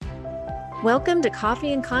Welcome to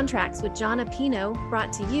Coffee and Contracts with John Apino,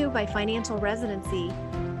 brought to you by Financial Residency.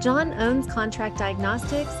 John owns Contract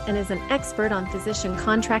Diagnostics and is an expert on physician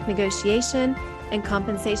contract negotiation and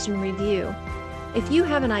compensation review. If you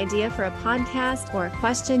have an idea for a podcast or a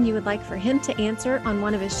question you would like for him to answer on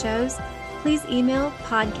one of his shows, please email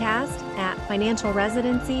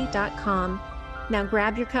podcast@financialresidency.com. Now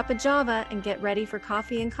grab your cup of Java and get ready for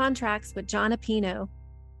Coffee and Contracts with John Apino.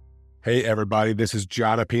 Hey, everybody, this is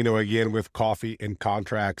John Apino again with Coffee and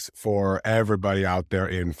Contracts for everybody out there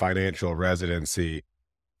in financial residency.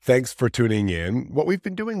 Thanks for tuning in. What we've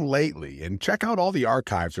been doing lately, and check out all the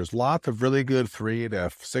archives. There's lots of really good 3 to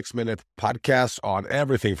 6 minute podcasts on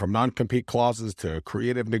everything from non-compete clauses to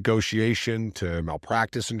creative negotiation to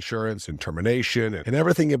malpractice insurance and termination and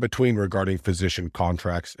everything in between regarding physician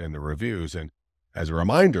contracts and the reviews. And as a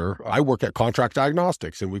reminder, I work at Contract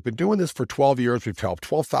Diagnostics, and we've been doing this for 12 years. We've helped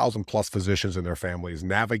 12,000 plus physicians and their families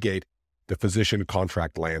navigate the physician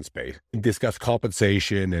contract landscape and discuss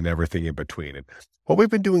compensation and everything in between. And what we've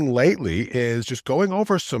been doing lately is just going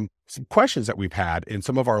over some questions that we've had in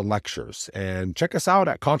some of our lectures. And check us out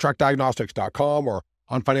at contractdiagnostics.com or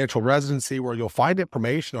on Financial Residency, where you'll find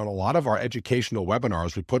information on a lot of our educational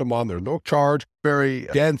webinars. We put them on there, no charge, very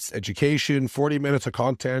dense education, 40 minutes of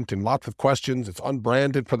content and lots of questions. It's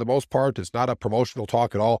unbranded for the most part. It's not a promotional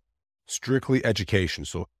talk at all, strictly education.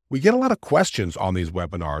 So we get a lot of questions on these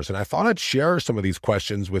webinars, and I thought I'd share some of these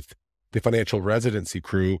questions with the Financial Residency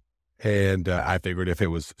crew. And I figured if it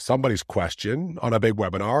was somebody's question on a big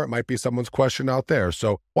webinar, it might be someone's question out there.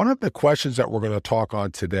 So one of the questions that we're going to talk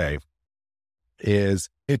on today is,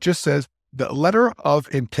 it just says, the letter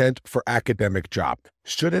of intent for academic job,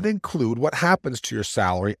 should it include what happens to your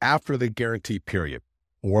salary after the guarantee period,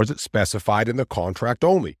 or is it specified in the contract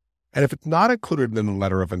only? And if it's not included in the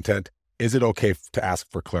letter of intent, is it okay to ask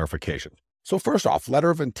for clarification? So first off, letter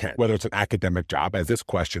of intent, whether it's an academic job, as this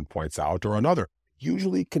question points out, or another,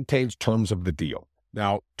 usually contains terms of the deal.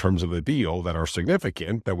 Now, terms of the deal that are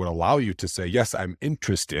significant that would allow you to say, yes, I'm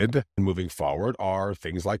interested in moving forward, are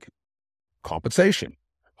things like compensation,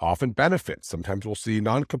 often benefits. Sometimes we'll see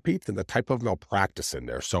non-competes and the type of malpractice in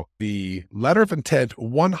there. So the letter of intent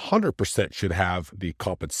 100% should have the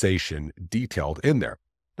compensation detailed in there.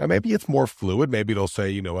 Now, maybe it's more fluid. Maybe it'll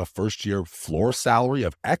say, a first year floor salary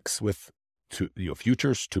of X with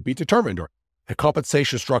futures to be determined, or a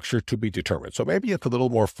compensation structure to be determined. So maybe it's a little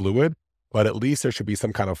more fluid, but at least there should be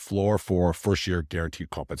some kind of floor for first year guaranteed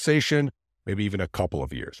compensation, maybe even a couple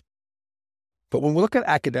of years. But when we look at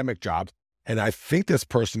academic jobs, and I think this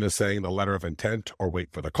person is saying the letter of intent or wait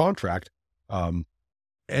for the contract. And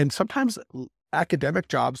sometimes academic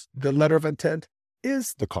jobs, the letter of intent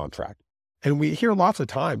is the contract. And we hear lots of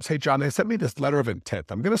times, hey, John, they sent me this letter of intent.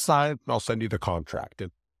 I'm going to sign it and I'll send you the contract.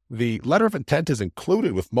 And the letter of intent is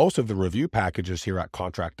included with most of the review packages here at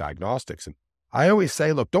Contract Diagnostics. And I always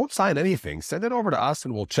say, look, don't sign anything. Send it over to us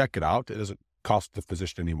and we'll check it out. It doesn't cost the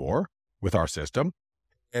physician anymore with our system.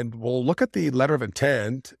 And we'll look at the letter of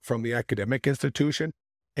intent from the academic institution,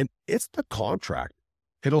 and it's the contract.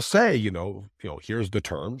 It'll say, here's the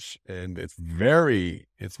terms, and it's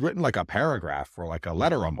written like a paragraph or like a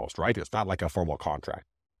letter almost, right? It's not like a formal contract.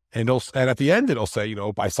 And at the end, it'll say,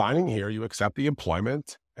 by signing here, you accept the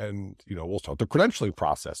employment, and, we'll start the credentialing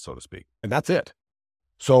process, so to speak. And that's it.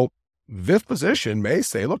 So this position may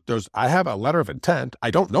say, look, I have a letter of intent. I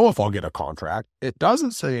don't know if I'll get a contract. It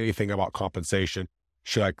doesn't say anything about compensation.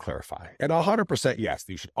 Should I clarify? And 100% yes,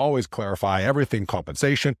 you should always clarify everything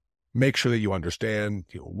compensation. Make sure that you understand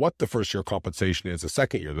what the first year compensation is, the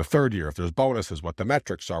second year, the third year, if there's bonuses, what the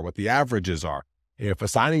metrics are, what the averages are, if a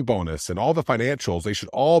signing bonus and all the financials, they should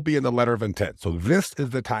all be in the letter of intent. So this is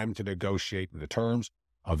the time to negotiate the terms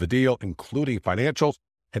of the deal, including financials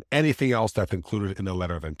and anything else that's included in the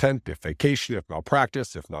letter of intent, if vacation, if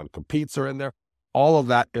malpractice, if non-competes are in there. All of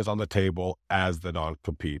that is on the table as the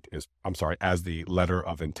as the letter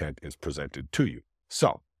of intent is presented to you.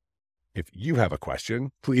 So if you have a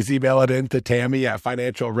question, please email it in to Tammy at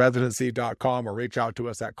financialresidency.com or reach out to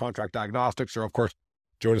us at Contract Diagnostics, or of course,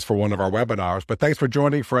 join us for one of our webinars. But thanks for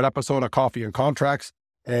joining for an episode of Coffee and Contracts,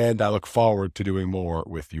 and I look forward to doing more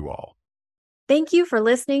with you all. Thank you for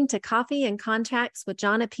listening to Coffee and Contracts with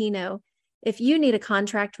John Apino. If you need a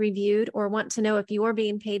contract reviewed or want to know if you're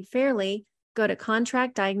being paid fairly, go to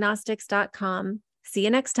contractdiagnostics.com. See you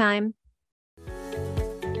next time.